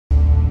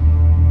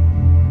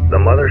The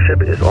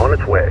mothership is on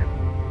its way.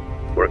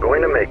 We're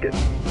going to make it.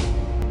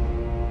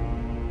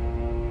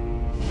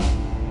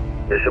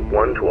 Bishop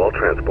 1 to all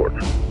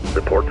transports.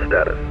 Report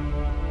status.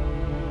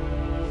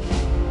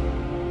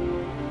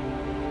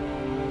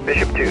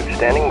 Bishop 2,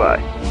 standing by.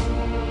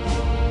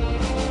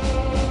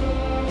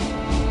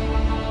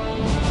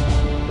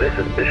 This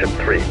is Bishop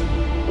 3.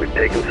 We've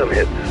taken some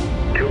hits.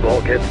 2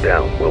 bulkheads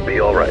down. We'll be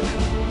all right.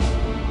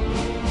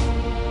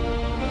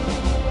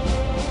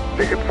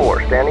 Bishop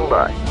 4, standing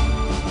by.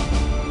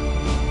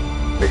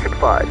 Bishop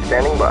 5,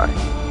 standing by.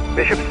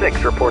 Bishop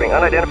 6, reporting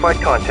unidentified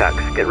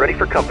contacts. Get ready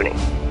for company.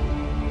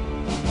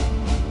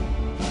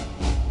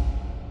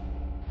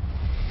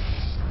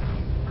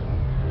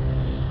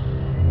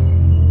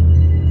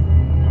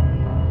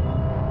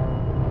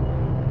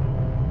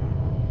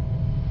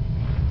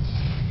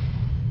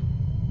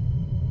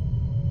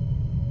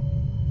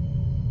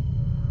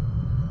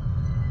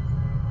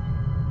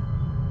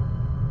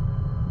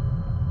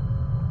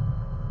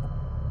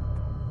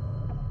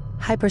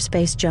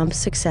 Hyperspace jump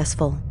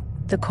successful.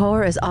 The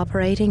core is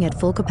operating at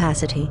full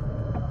capacity.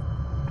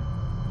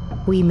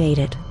 We made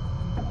it.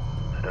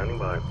 Standing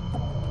by.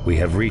 We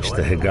have reached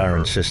the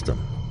Higaran system.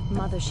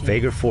 Mothership.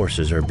 Vagar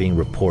forces are being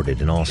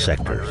reported in all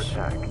sectors.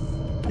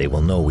 They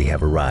will know we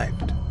have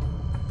arrived.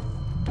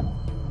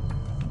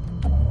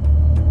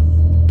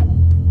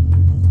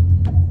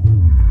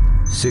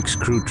 Six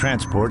crew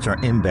transports are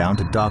inbound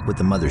to dock with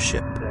the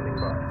mothership. Standing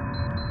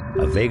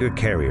by. A Vagar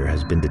carrier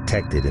has been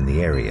detected in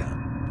the area.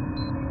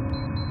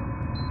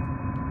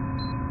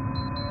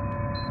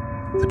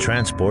 The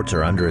transports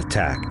are under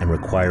attack and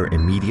require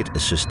immediate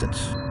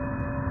assistance.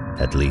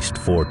 At least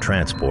 4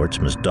 transports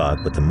must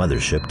dock with the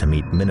mothership to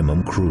meet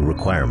minimum crew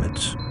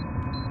requirements.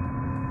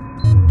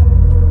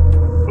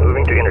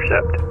 Moving to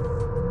intercept.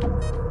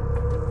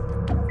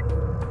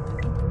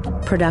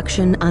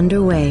 Production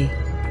underway.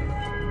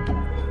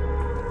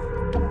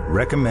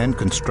 Recommend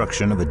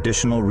construction of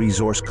additional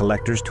resource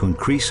collectors to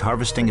increase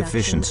harvesting Production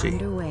efficiency.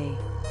 underway.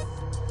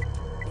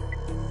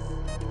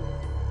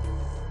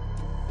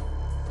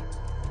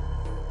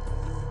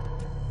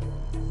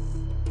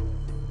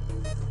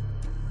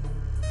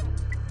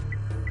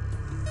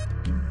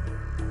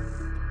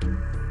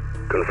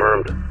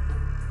 Confirmed.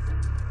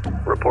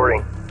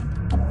 Reporting.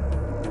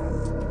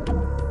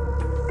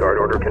 Guard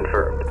order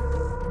confirmed.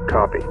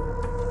 Copy.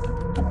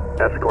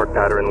 Escort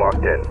pattern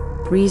locked in.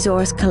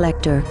 Resource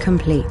collector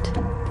complete.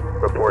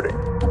 Reporting.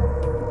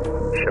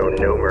 Show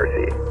no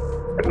mercy.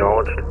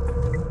 Acknowledged.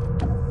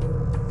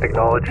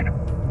 Acknowledged.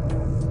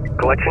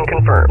 Collection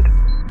confirmed.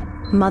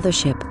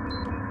 Mothership.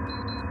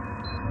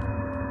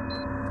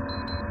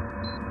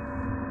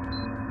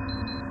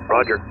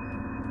 Roger.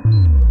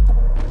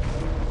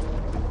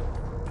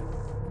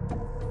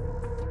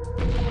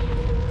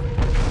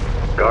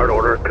 Guard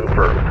order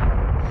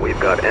confirmed. We've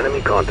got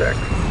enemy contact.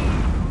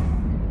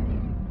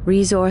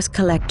 Resource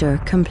collector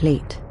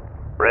complete.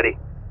 Ready.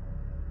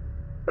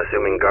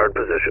 Assuming guard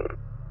position.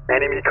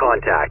 Enemy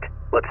contact.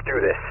 Let's do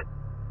this.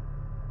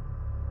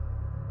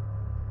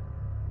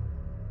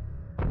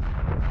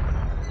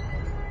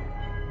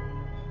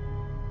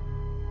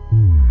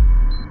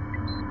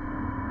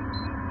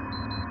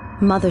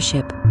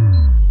 Mothership.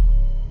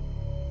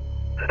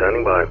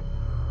 Standing by.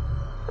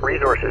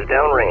 Resources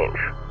downrange.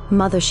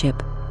 Mothership.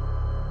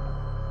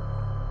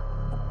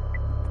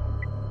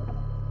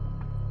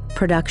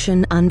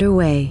 Production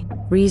underway.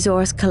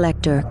 Resource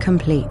collector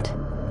complete.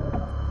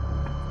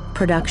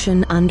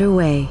 Production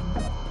underway.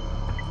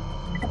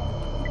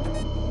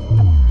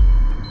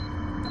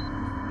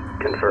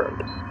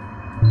 Confirmed.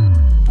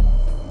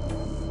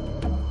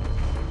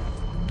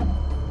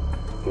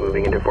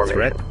 Moving into formation.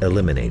 Threat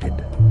eliminated.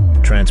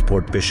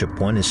 Transport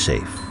Bishop 1 is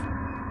safe.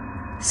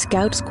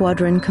 Scout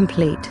squadron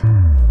complete.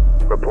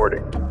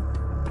 Reporting.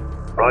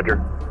 Roger.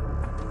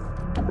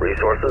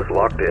 Resources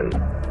locked in.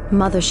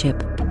 Mothership.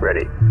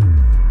 Ready.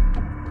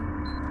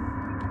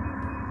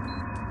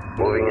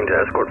 Moving into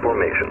escort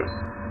formation.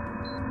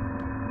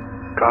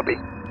 Copy.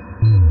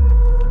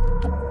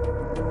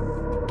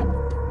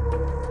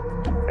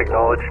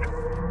 Acknowledged.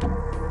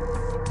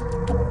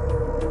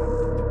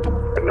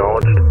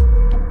 Acknowledged.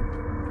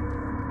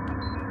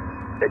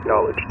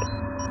 Acknowledged.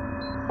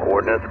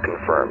 Coordinates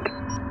confirmed.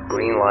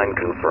 Green line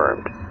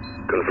confirmed.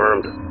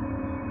 Confirmed.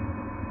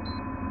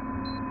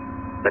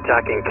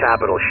 Attacking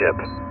capital ship.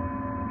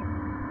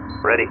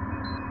 Ready.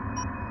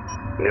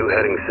 New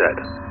heading set.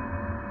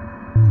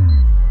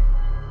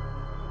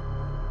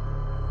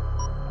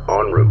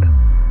 En route.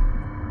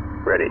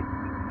 Ready.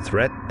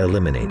 Threat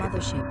eliminated.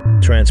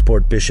 Mothership.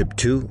 Transport Bishop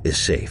 2 is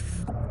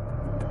safe.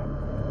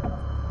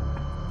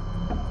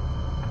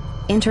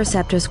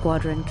 Interceptor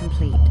squadron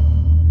complete.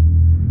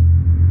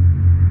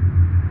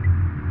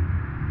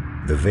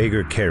 The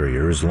Vagar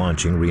carrier is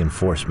launching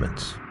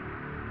reinforcements.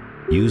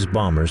 Use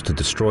bombers to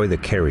destroy the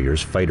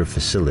carrier's fighter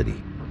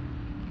facility.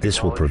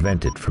 This will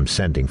prevent it from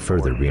sending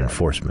further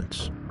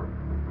reinforcements.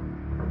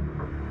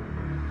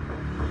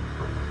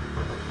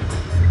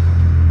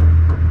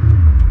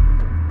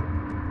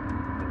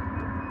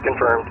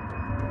 Confirmed.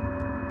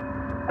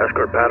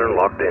 Escort pattern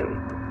locked in.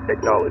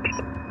 Acknowledged.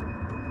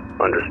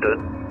 Understood.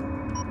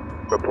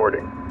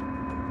 Reporting.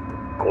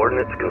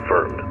 Coordinates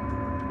confirmed.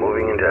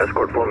 Moving into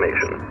escort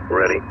formation.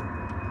 Ready?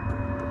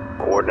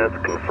 Coordinates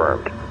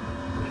confirmed.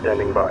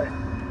 Standing by.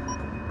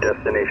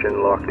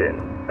 Destination locked in.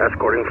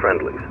 Escorting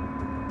friendlies.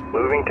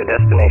 Moving to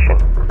destination.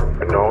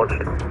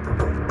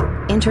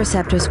 Acknowledged.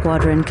 Interceptor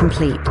squadron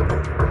complete.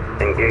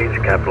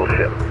 Engage capital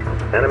ship.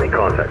 Enemy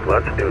contact.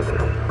 Let's do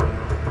this.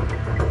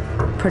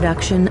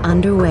 Production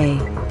underway.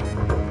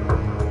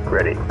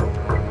 Ready.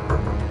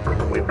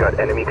 We've got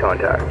enemy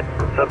contact.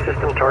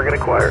 Subsystem target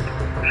acquired.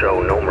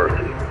 Show no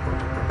mercy.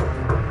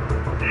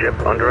 Ship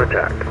under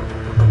attack.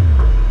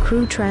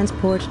 Crew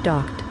transport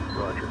docked.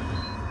 Roger.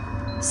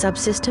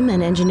 Subsystem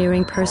and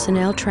engineering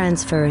personnel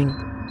transferring.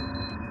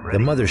 The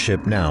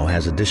mothership now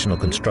has additional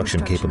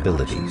construction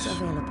capabilities.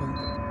 options available.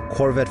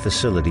 Corvette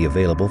facility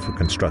available for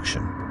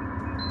construction.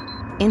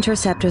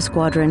 Interceptor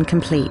squadron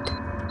complete.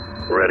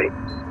 Ready.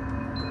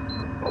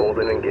 Hold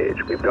and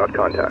engage. We've got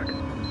contact.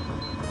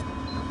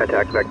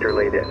 Attack vector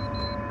laid in.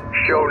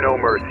 Show no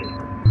mercy.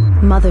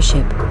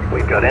 Mothership.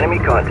 We've got enemy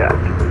contact.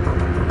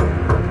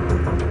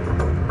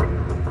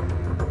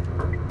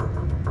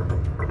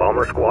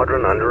 Bomber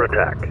squadron under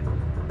attack.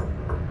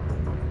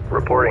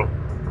 Reporting.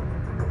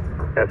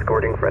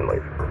 Escorting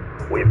friendlies.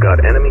 We've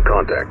got enemy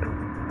contact.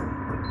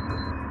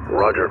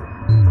 Roger.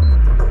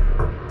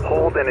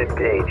 Hold and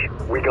engage.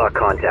 We got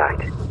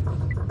contact.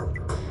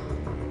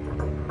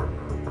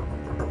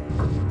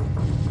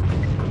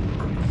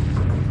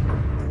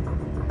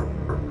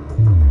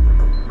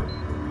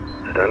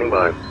 Standing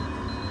by.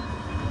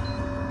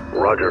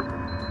 Roger.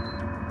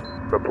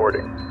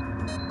 Reporting.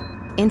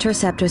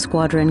 Interceptor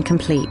squadron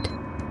complete.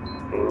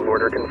 Move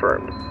order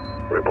confirmed.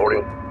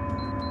 Reporting.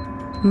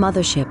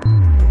 Mothership.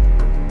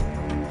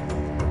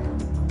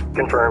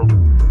 Confirmed.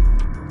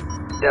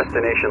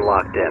 Destination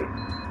locked in.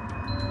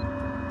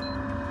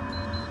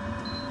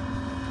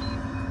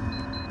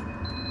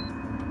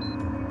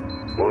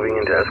 Moving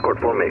into escort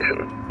formation.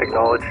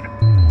 Acknowledged.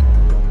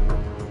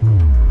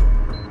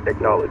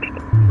 Acknowledged.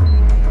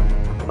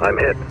 I'm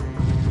hit.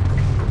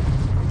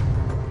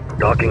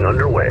 Docking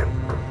underway.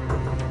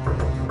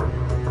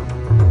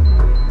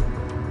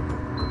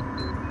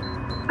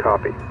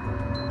 Copy.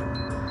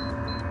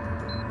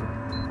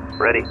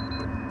 Ready.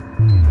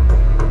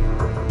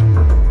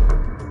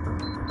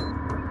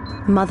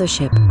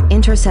 Mothership.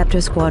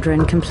 Interceptor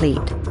squadron complete.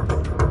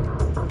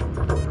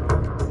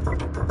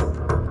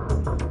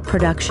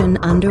 Production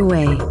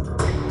underway.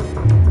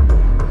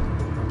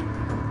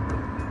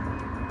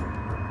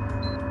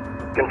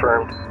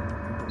 Confirmed.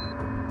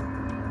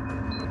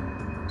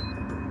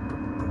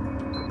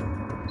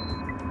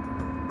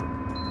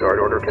 Guard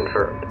order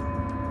confirmed.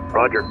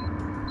 Roger.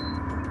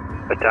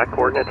 Attack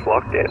coordinates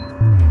locked in.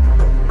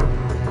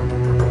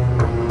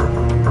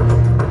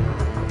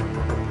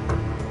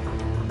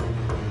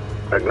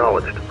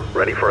 Acknowledged.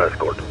 Ready for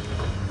escort.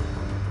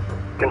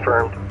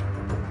 Confirmed.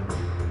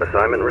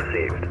 Assignment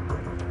received.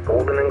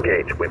 Hold and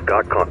engage. We've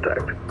got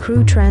contact.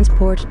 Crew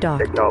transport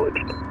docked.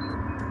 Acknowledged.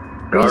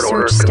 Guard order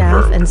Research staff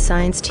confirmed. and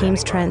science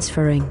teams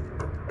transferring.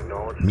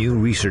 Acknowledged. New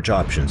research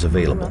options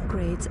available.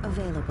 Upgrades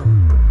available.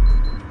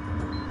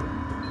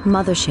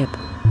 Mothership.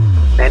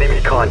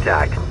 Enemy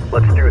contact.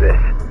 Let's do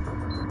this.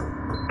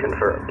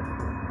 Confirmed.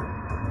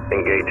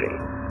 Engaging.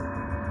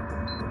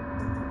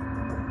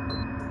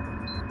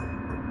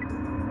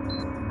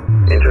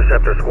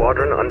 Interceptor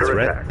squadron under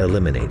Threat attack.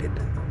 eliminated.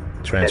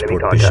 Transport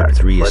Enemy Bishop contact.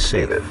 3 is Let's do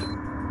safe. this.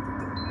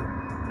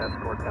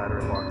 Escort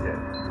pattern locked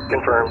in.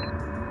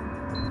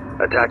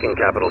 Confirmed. Attacking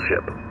capital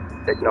ship.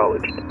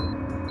 Acknowledged.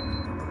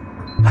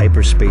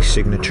 Hyperspace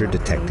signature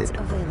detected. Upgrades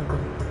available.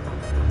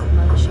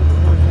 Mothership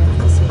Corvette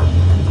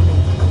facility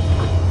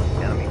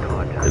complete. Enemy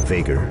contact. The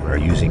Vagar are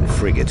using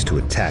frigates to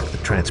attack the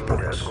Into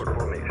transports. escort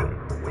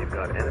formation. We've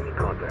got enemy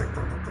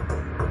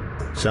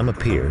contact. Some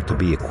appear to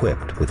be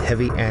equipped with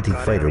heavy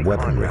anti-fighter Enemy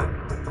weaponry.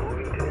 contact.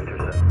 Moving to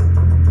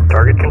intercept.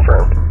 Target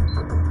confirmed.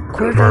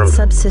 Corvette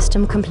Confirmed.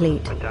 subsystem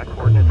complete. Attack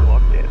coordinates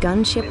locked in.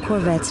 Gunship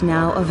corvettes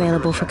now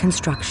available for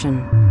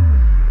construction.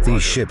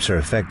 These ships are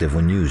effective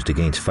when used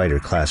against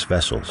fighter-class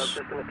vessels.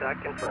 Subsystem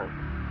attack confirmed.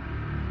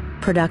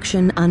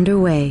 Production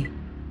underway.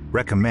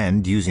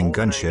 Recommend using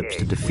gunships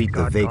to defeat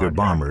the Vagar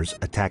bombers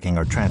attacking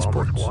our Bomber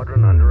transports.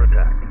 squadron under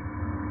attack.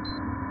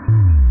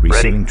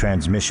 Receiving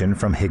transmission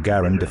from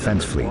Higaran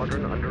Defense Fleet.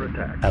 Squadron under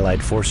attack.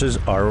 Allied forces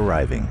are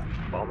arriving.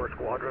 Bomber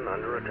squadron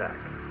under attack.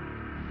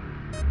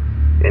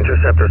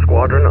 Interceptor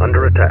squadron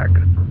under attack.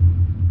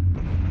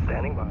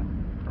 Standing by.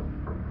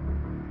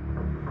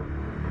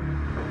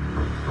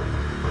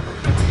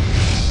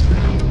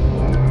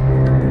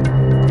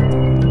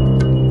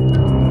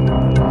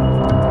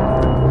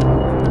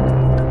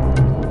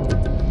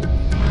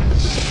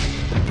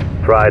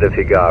 Pride of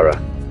Higara.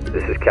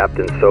 This is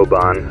Captain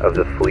Soban of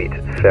the fleet,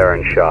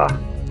 Farron Shah.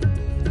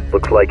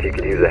 Looks like you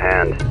could use a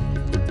hand.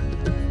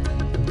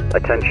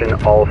 Attention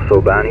all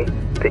Sobani,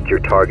 pick your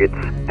targets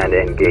and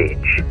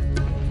engage.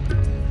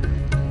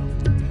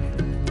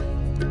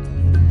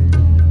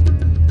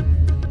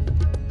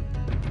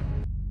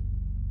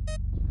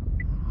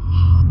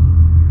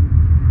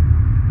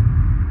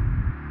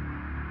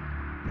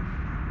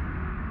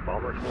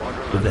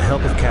 With the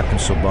help of Captain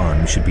Soban,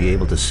 we should be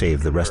able to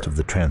save the rest of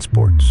the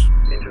transports.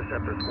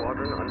 Interceptor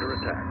squadron under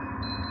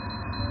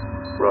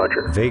attack.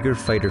 Roger. Vager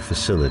fighter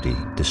facility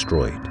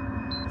destroyed.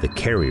 The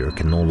carrier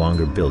can no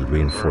longer build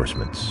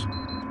reinforcements.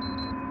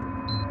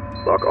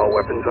 Lock all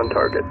weapons on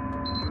target.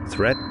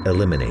 Threat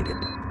eliminated.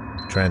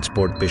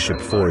 Transport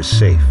Bishop 4 is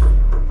safe.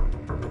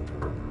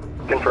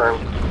 Confirmed.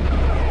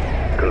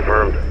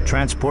 Confirmed.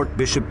 Transport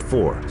Bishop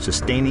 4,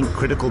 sustaining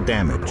critical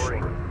damage.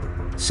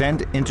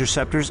 Send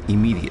interceptors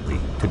immediately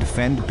to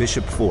defend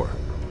Bishop 4.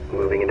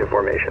 Moving into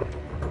formation.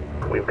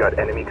 We've got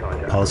enemy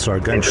contact. Pulsar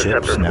gunships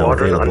Interceptor now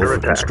squadron available under for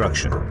attack.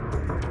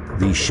 construction.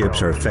 These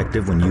ships are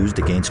effective when used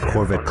against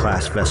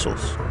Corvette-class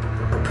vessels.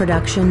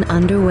 Production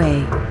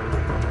underway.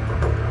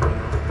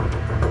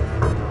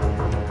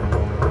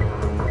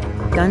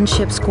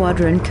 Gunship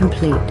squadron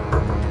complete.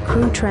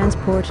 Crew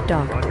transport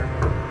docked.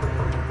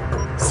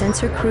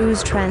 Sensor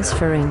crews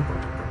transferring.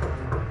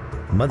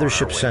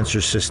 Mothership sensor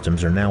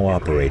systems are now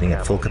operating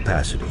at full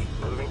capacity.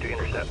 Moving to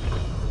intercept.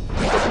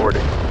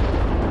 Reporting.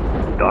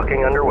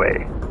 Docking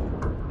underway.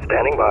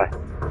 Standing by.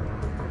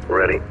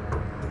 Ready.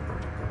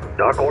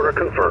 Dock order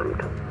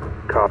confirmed.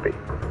 Copy.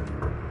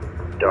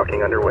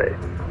 Docking underway.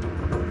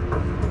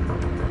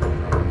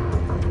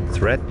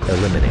 Threat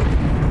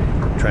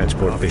eliminated.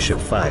 Transport Bishop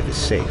 5 is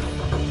safe.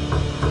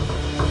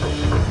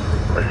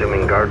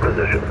 Assuming guard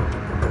position.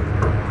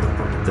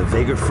 The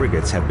Vager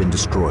frigates have been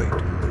destroyed.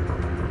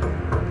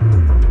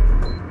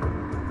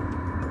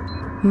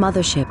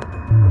 Mothership.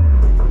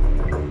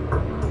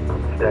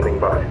 Standing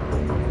by.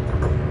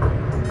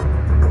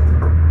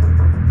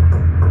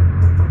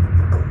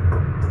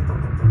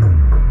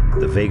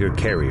 The Vager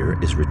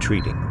carrier is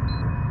retreating.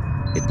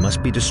 It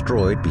must be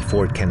destroyed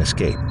before it can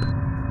escape.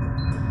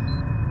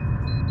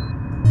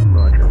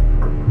 Roger.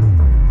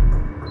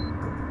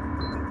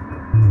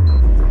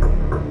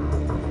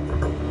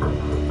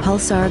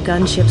 Pulsar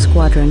gunship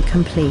squadron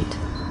complete.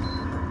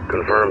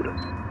 Confirmed.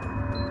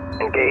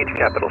 Engage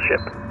capital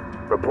ship.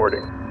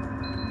 Reporting.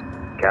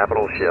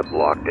 Capital ship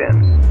locked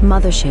in.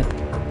 Mothership.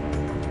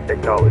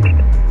 Acknowledged.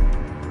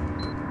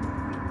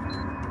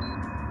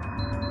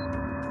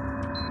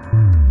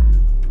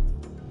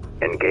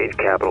 Engage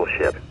capital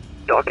ship.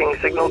 Docking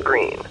signal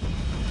green.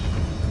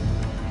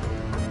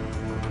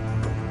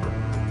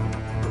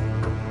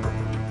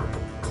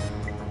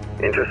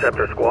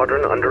 Interceptor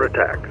squadron under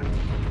attack.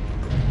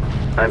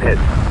 I'm hit.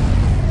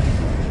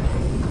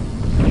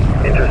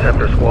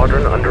 Interceptor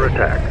squadron under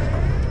attack.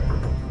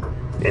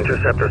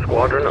 Interceptor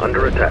squadron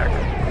under attack.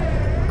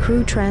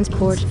 Crew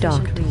transport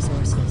docked.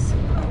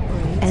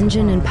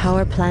 Engine and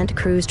power plant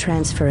crews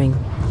transferring.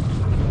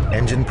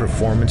 Engine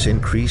performance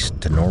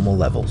increased to normal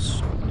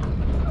levels.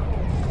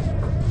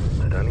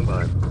 Standing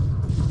by.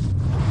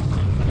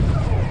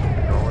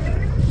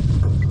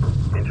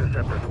 Acknowledged.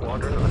 Interceptor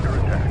squadron under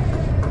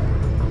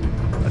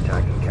attack.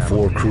 Attacking capital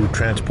 4 ship. crew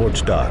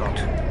transports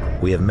docked.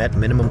 We have met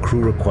minimum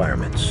crew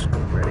requirements.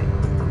 Ready.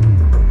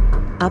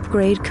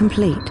 Upgrade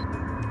complete.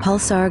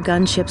 Pulsar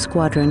gunship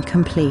squadron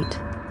complete.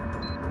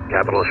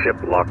 Capital ship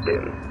locked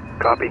in.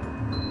 Copy.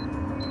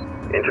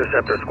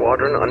 Interceptor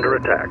squadron under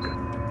attack.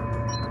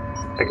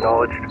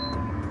 Acknowledged.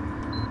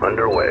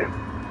 Underway.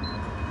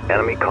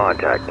 Enemy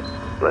contact.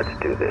 Let's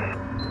do this.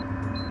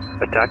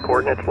 Attack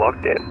coordinates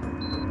locked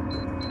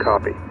in.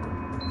 Copy.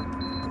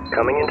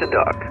 Coming into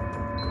dock.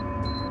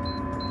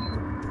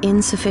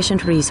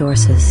 Insufficient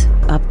resources.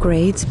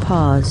 Upgrades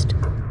paused.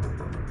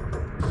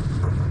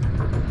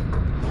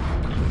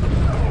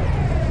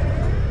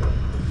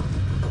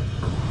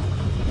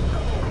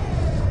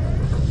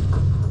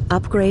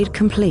 Upgrade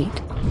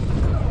complete.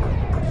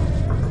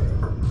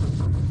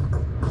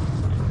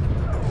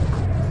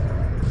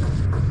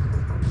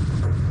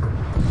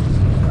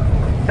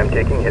 I'm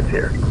taking hits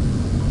here.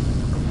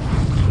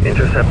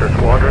 Interceptor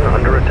squadron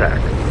under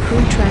attack. Crew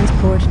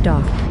transport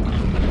docked.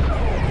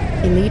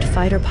 Elite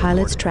fighter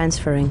pilots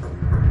transferring.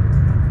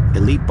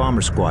 Elite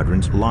bomber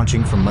squadrons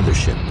launching from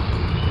Mothership.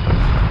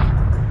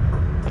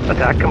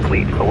 Attack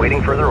complete.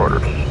 Awaiting further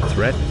orders.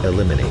 Threat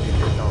eliminated.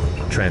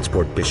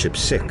 Transport Bishop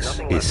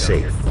 6 is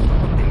safe.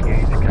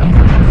 Engage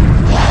capital.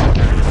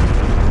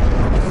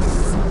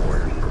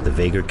 The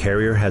Vager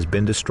carrier has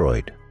been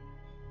destroyed.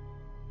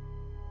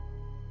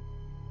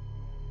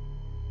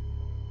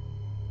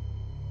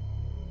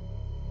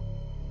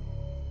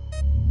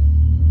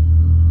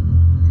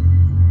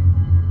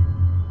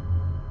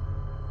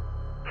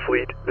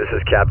 Fleet, this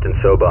is Captain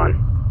Soban.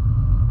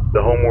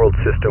 The Homeworld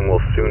system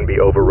will soon be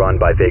overrun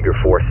by Vager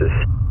forces.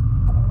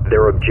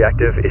 Their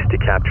objective is to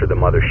capture the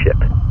mothership.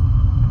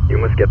 You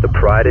must get the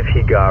Pride of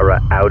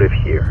Higara out of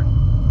here.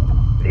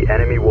 The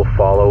enemy will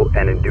follow,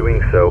 and in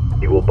doing so,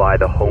 you will buy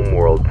the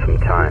Homeworld some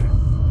time.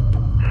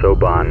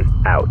 Soban,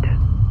 out.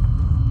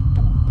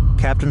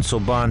 Captain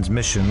Soban's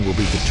mission will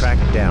be to track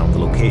down the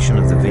location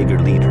of the Vager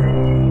leader.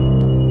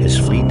 His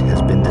fleet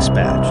has been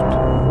dispatched.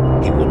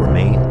 He will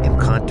remain in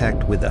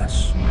contact with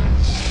us.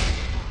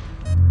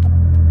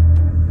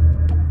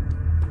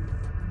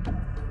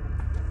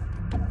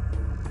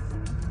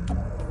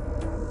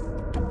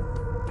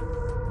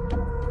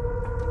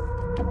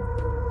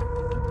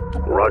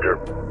 Roger.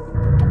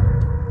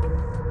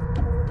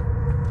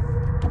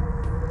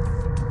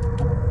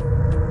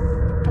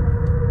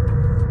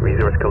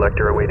 Resource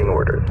collector awaiting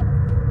orders.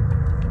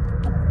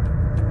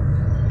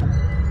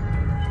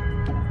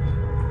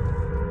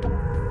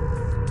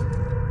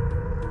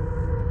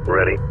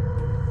 Ready.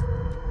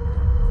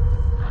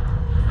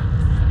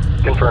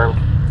 Confirmed.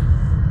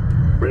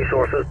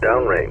 Resources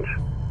downrange.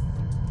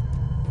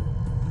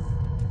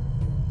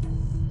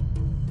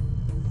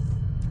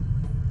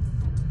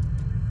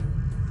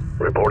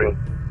 Reporting.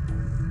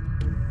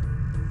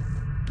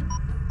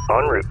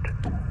 En route.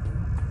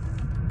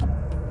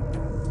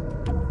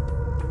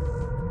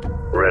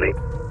 Ready.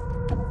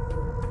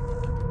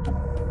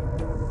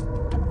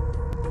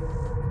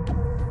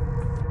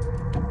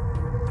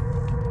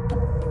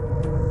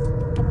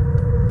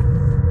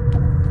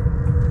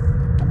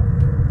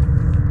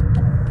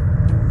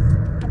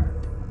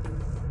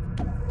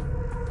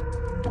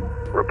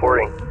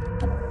 Reporting.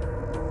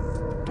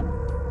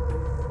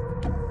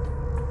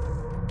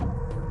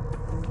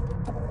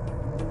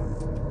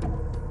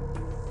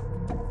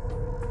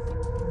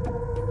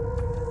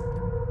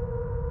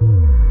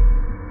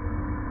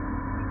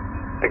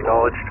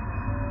 Acknowledged.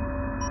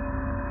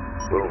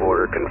 Move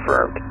order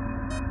confirmed.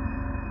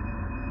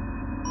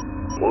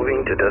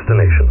 Moving to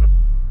destination.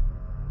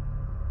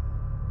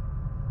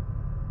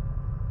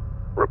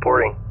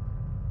 Reporting.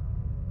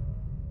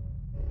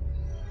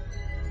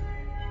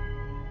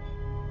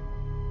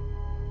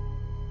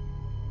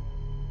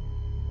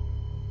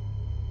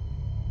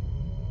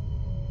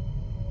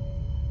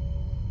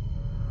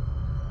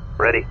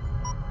 Ready.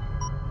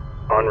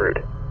 En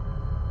route.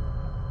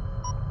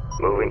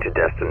 Moving to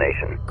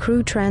destination.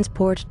 Crew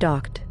transport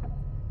docked.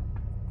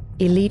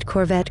 Elite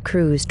Corvette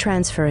crews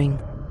transferring.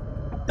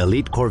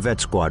 Elite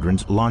Corvette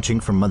squadrons launching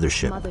from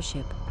mothership.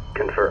 Mothership.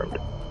 Confirmed.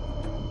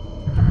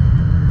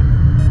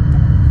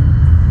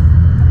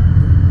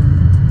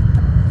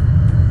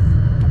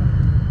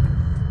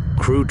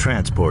 Crew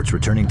transports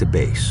returning to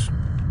base.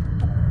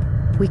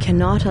 We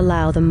cannot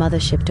allow the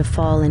mothership to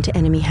fall into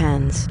enemy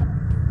hands.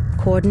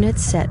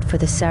 Coordinates set for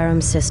the Sarum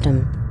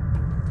system.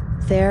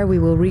 There we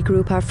will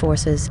regroup our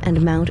forces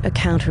and mount a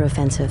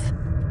counteroffensive.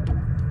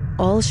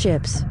 All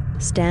ships,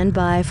 stand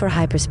by for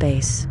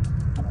hyperspace.